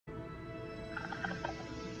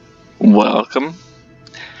Welcome.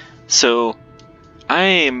 So, I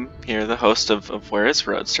am here, the host of Where is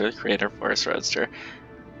Roadster, the creator of Where is Roadster.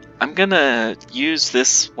 I'm gonna use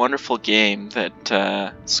this wonderful game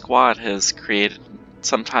that Squad has created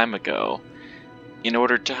some time ago in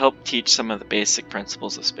order to help teach some of the basic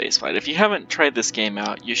principles of spaceflight. If you haven't tried this game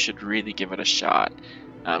out, you should really give it a shot.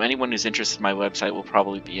 Anyone who's interested in my website will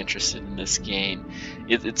probably be interested in this game.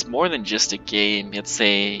 It's more than just a game, it's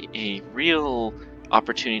a real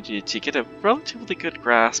opportunity to get a relatively good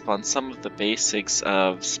grasp on some of the basics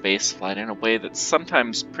of spaceflight in a way that's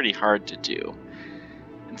sometimes pretty hard to do.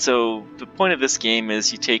 And so the point of this game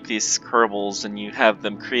is you take these Kerbals and you have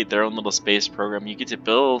them create their own little space program. You get to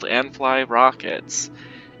build and fly rockets,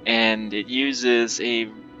 and it uses a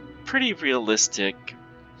pretty realistic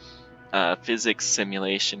physics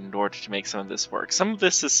simulation in order to make some of this work. Some of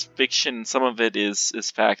this is fiction, some of it is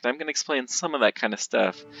fact. I'm going to explain some of that kind of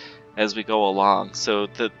stuff as we go along. So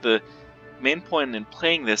the main point in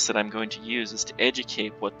playing this that I'm going to use is to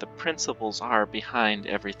educate what the principles are behind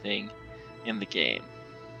everything in the game.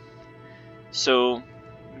 So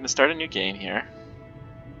I'm going to start a new game here.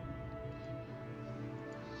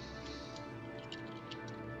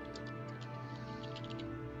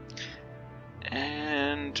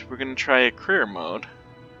 And we're going to try a career mode.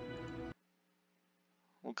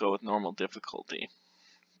 We'll go with normal difficulty.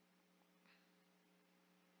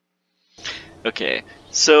 Okay,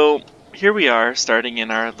 so here we are starting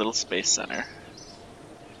in our little space center.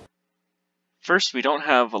 First, we don't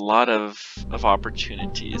have a lot of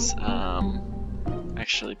opportunities.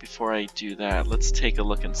 Actually, before I do that, let's take a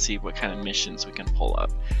look and see what kind of missions we can pull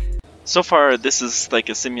up. So far, this is like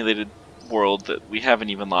a simulated world that we haven't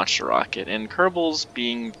even launched a rocket, and Kerbals,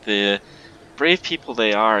 being the brave people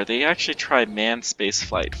they are, they actually try manned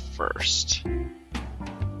spaceflight first.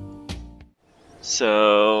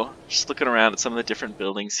 So, just looking around at some of the different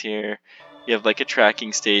buildings here, you have like a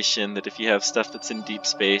tracking station that if you have stuff that's in deep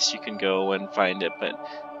space, you can go and find it, but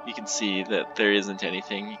you can see that there isn't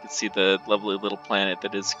anything. You can see the lovely little planet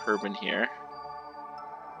that is Kerbin here.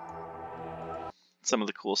 Some of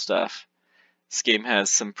the cool stuff. This game has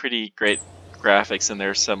some pretty great graphics, and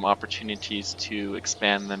there's some opportunities to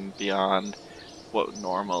expand them beyond what would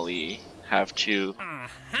normally have to.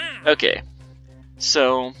 Okay,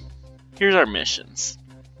 so here's our missions.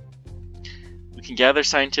 We can gather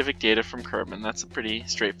scientific data from Kerbin, that's pretty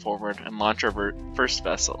straightforward, and launch our first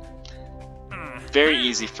vessel. Very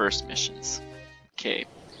easy first missions. Okay,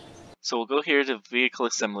 so we'll go here to the vehicle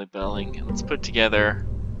assembly building, and let's put together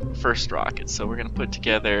first rocket. So we're going to put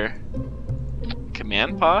together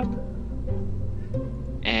command pod,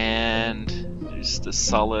 and there's the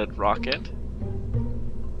solid rocket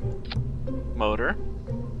motor,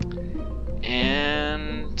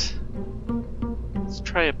 and let's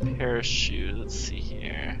try a parachute. Let's see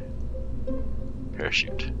here.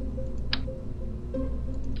 Parachute.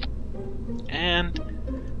 And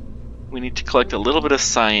we need to collect a little bit of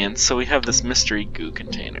science, so we have this mystery goo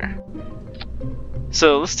container.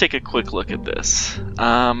 So let's take a quick look at this.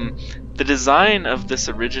 The design of this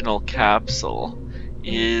original capsule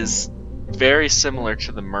is very similar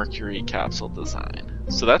to the Mercury capsule design.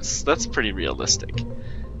 So that's pretty realistic. We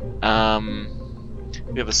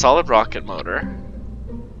have a solid rocket motor.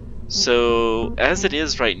 So as it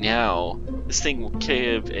is right now, this thing will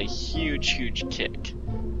give a huge kick.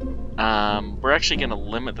 We're actually going to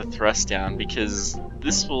limit the thrust down because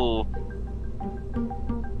this will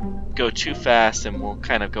go too fast and will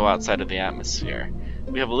kind of go outside of the atmosphere.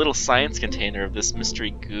 We have a little science container of this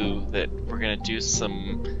mystery goo that we're going to do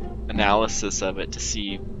some analysis of it to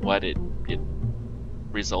see what it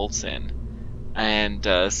results in,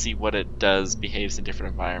 and see what it does, behaves in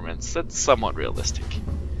different environments. That's somewhat realistic.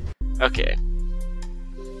 Okay,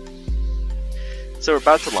 so we're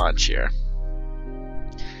about to launch here.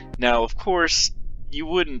 Now, of course, you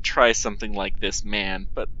wouldn't try something like this manned,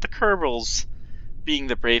 but the Kerbals, being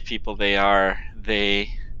the brave people they are,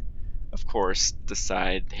 they, of course,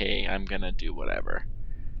 decide, hey, I'm gonna do whatever.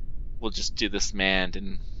 We'll just do this manned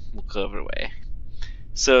and we'll go away.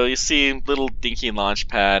 So you see little dinky launch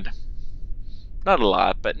pad. Not a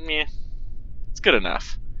lot, but meh, it's good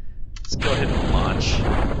enough. Let's go ahead and launch.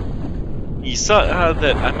 You saw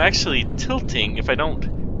that I'm actually tilting. If I don't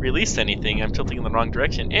release anything, I'm tilting in the wrong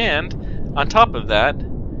direction, and on top of that,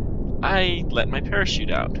 I let my parachute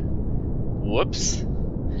out. Whoops.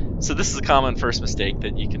 So this is a common first mistake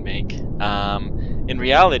that you can make. In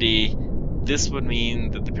reality, this would mean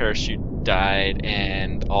that the parachute died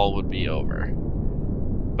and all would be over.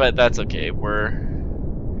 But that's okay, we're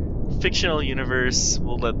fictional universe,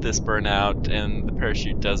 we'll let this burn out and the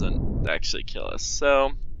parachute doesn't actually kill us.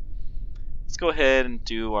 So let's go ahead and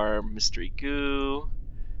do our mystery goo.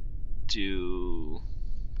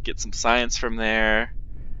 Get some science from there.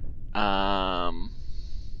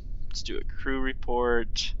 Let's do a crew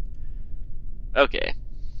report. Okay.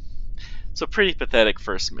 So pretty pathetic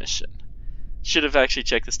first mission. Should have actually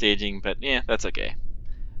checked the staging, but yeah, that's okay.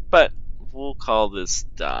 But we'll call this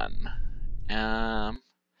done.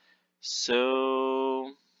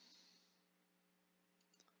 So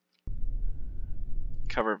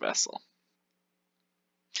cover vessel.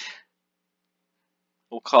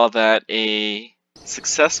 We'll call that a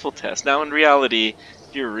successful test. Now, in reality,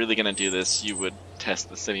 if you were really going to do this, you would test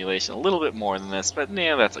the simulation a little bit more than this, but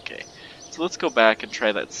yeah, that's okay. So let's go back and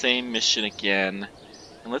try that same mission again,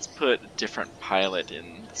 and let's put a different pilot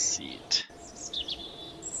in the seat.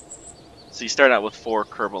 So you start out with 4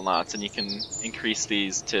 Kerbal knots, and you can increase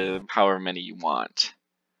these to however many you want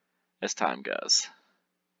as time goes.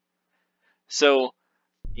 So,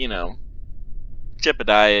 you know,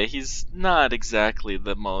 Jebediah, he's not exactly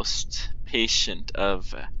the most patient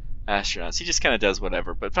of astronauts. He just kind of does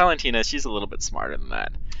whatever. But Valentina, she's a little bit smarter than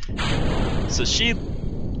that. So she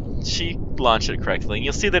launched it correctly. And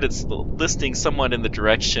you'll see that it's listing somewhat in the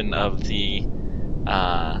direction of the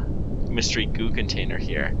mystery goo container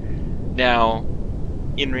here. Now,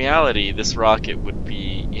 in reality, this rocket would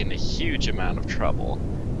be in a huge amount of trouble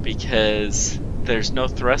because there's no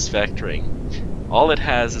thrust vectoring. All it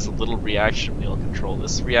has is a little reaction wheel control.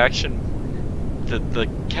 This reaction, the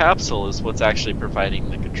capsule is what's actually providing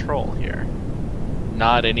the control here,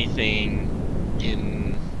 not anything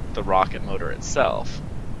in the rocket motor itself.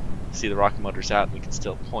 See, the rocket motor's out and we can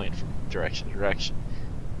still point from direction to direction.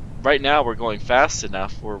 Right now we're going fast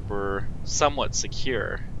enough where we're somewhat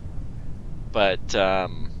secure, but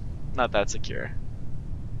not that secure.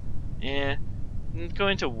 Yeah, I'm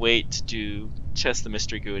going to wait to test the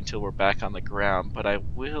mystery goo until we're back on the ground, but I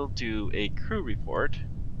will do a crew report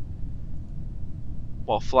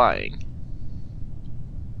while flying.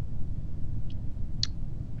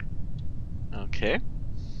 Okay.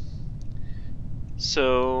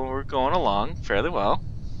 So we're going along fairly well.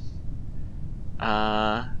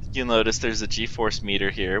 You'll notice there's a G-force meter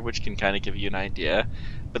here, which can kind of give you an idea.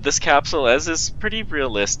 But this capsule, as is pretty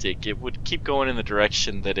realistic, it would keep going in the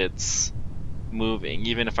direction that it's moving.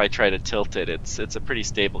 Even if I try to tilt it, it's a pretty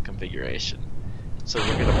stable configuration. So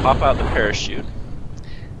we're going to pop out the parachute.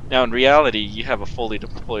 Now in reality, you have a fully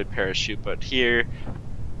deployed parachute, but here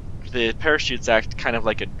the parachutes act kind of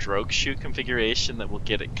like a drogue chute configuration that will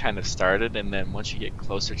get it kind of started, and then once you get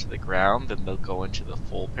closer to the ground, then they'll go into the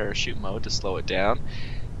full parachute mode to slow it down.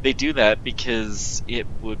 They do that because it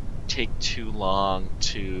would take too long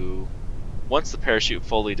to... Once the parachute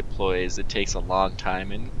fully deploys, it takes a long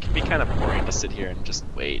time and can be kind of boring to sit here and just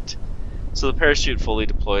wait. So the parachute fully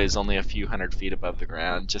deploys only a few hundred feet above the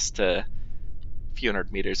ground, just to... a few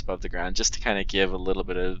hundred meters above the ground, just to kind of give a little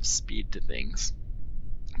bit of speed to things.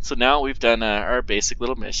 So now we've done our basic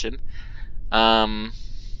little mission. NASA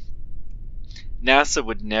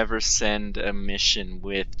would never send a mission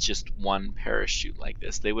with just one parachute like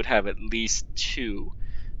this. They would have at least 2,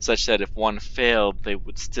 such that if one failed, they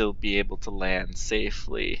would still be able to land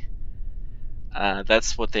safely.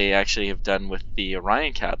 That's what they actually have done with the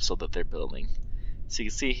Orion capsule that they're building. So you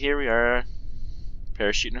can see here we are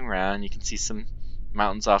parachuting around. You can see some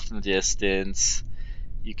mountains off in the distance.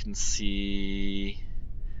 You can see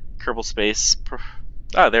Kerbal Space...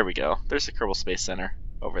 there we go. There's the Kerbal Space Center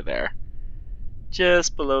over there,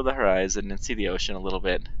 just below the horizon, and see the ocean a little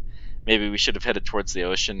bit. Maybe we should have headed towards the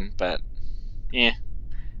ocean, but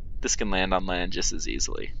this can land on land just as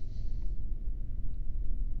easily.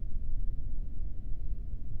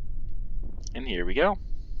 And here we go.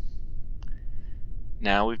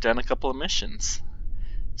 Now we've done a couple of missions.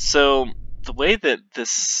 So the way that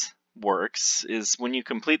this works is when you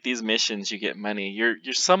complete these missions, you get money. You're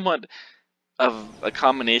somewhat of a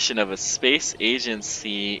combination of a space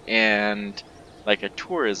agency and like a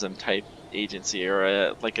tourism type agency,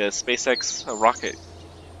 or like a SpaceX rocket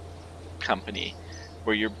company,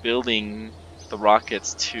 where you're building the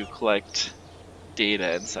rockets to collect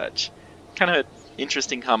data and such. Kind of an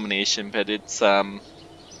interesting combination, but it's not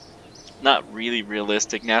really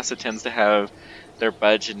realistic. NASA tends to have their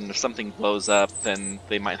budget, and if something blows up, then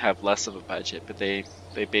they might have less of a budget, but they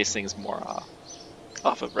base things more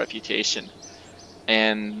off of reputation.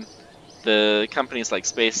 And the companies like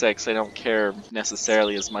SpaceX, they don't care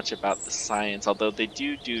necessarily as much about the science, although they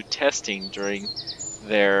do testing during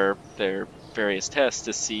their various tests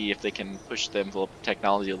to see if they can push the envelope of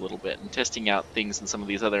technology a little bit, and testing out things in some of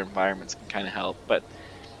these other environments can kind of help. But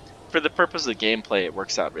for the purpose of the gameplay, it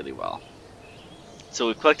works out really well. So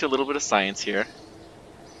we've collected a little bit of science here.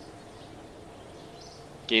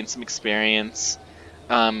 gain some experience.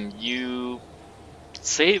 You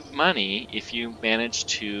save money if you manage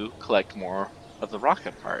to collect more of the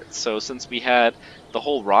rocket parts. So since we had the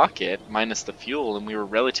whole rocket minus the fuel and we were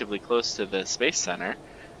relatively close to the space center,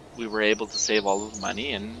 we were able to save all of the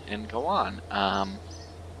money and go on.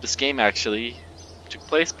 This game actually took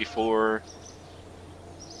place before...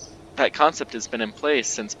 That concept has been in place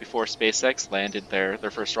since before SpaceX landed their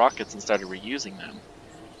first rockets and started reusing them.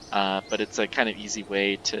 But it's a kind of easy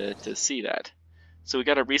way to see that. So we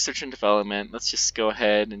got our research and development. Let's just go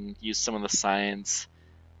ahead and use some of the science,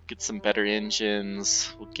 get some better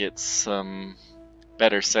engines, we'll get some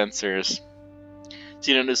better sensors.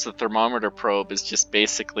 So you notice the thermometer probe is just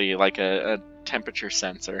basically like a temperature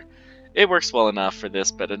sensor. It works well enough for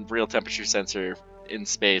this, but a real temperature sensor in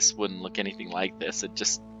space wouldn't look anything like this. It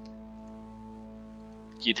just...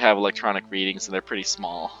 You'd have electronic readings and they're pretty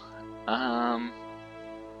small. Let's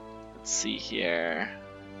see here.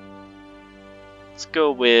 Let's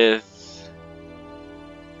go with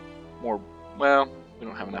more... Well, we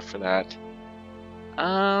don't have enough for that.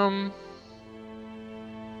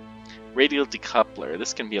 Radial decoupler.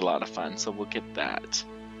 This can be a lot of fun, so we'll get that.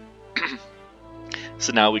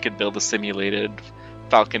 So now we could build a simulated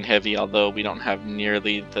Falcon Heavy, although we don't have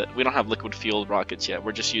nearly the... We don't have liquid fueled rockets yet.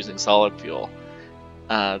 We're just using solid fuel.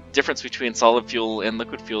 Difference between solid fuel and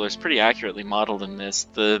liquid fuel is pretty accurately modeled in this.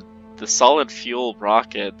 The solid fuel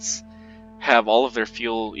rockets have all of their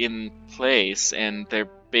fuel in place, and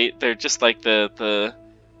they're just like the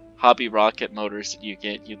hobby rocket motors that you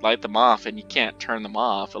get. You light them off and you can't turn them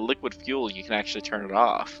off. A liquid fuel, you can actually turn it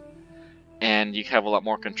off, and you have a lot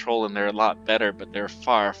more control, and they're a lot better, but they're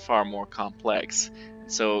far, far more complex.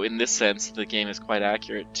 So in this sense, the game is quite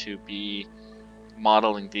accurate to be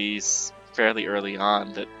modeling these fairly early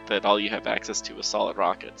on, that all you have access to is solid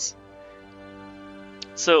rockets.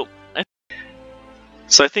 So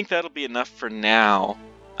I think that'll be enough for now.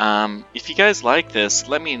 If you guys like this,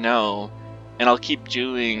 let me know, and I'll keep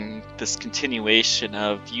doing this continuation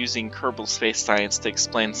of using Kerbal Space Science to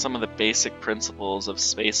explain some of the basic principles of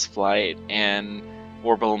space flight and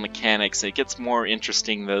orbital mechanics. It gets more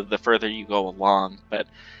interesting the further you go along, but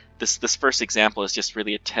this first example is just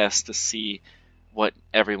really a test to see what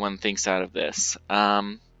everyone thinks out of this.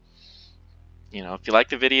 You know, if you like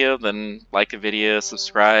the video, then like the video,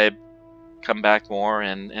 subscribe, come back more,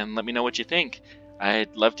 and let me know what you think.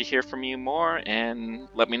 I'd love to hear from you more, and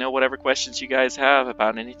let me know whatever questions you guys have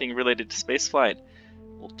about anything related to spaceflight.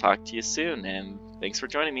 We'll talk to you soon, and thanks for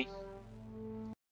joining me.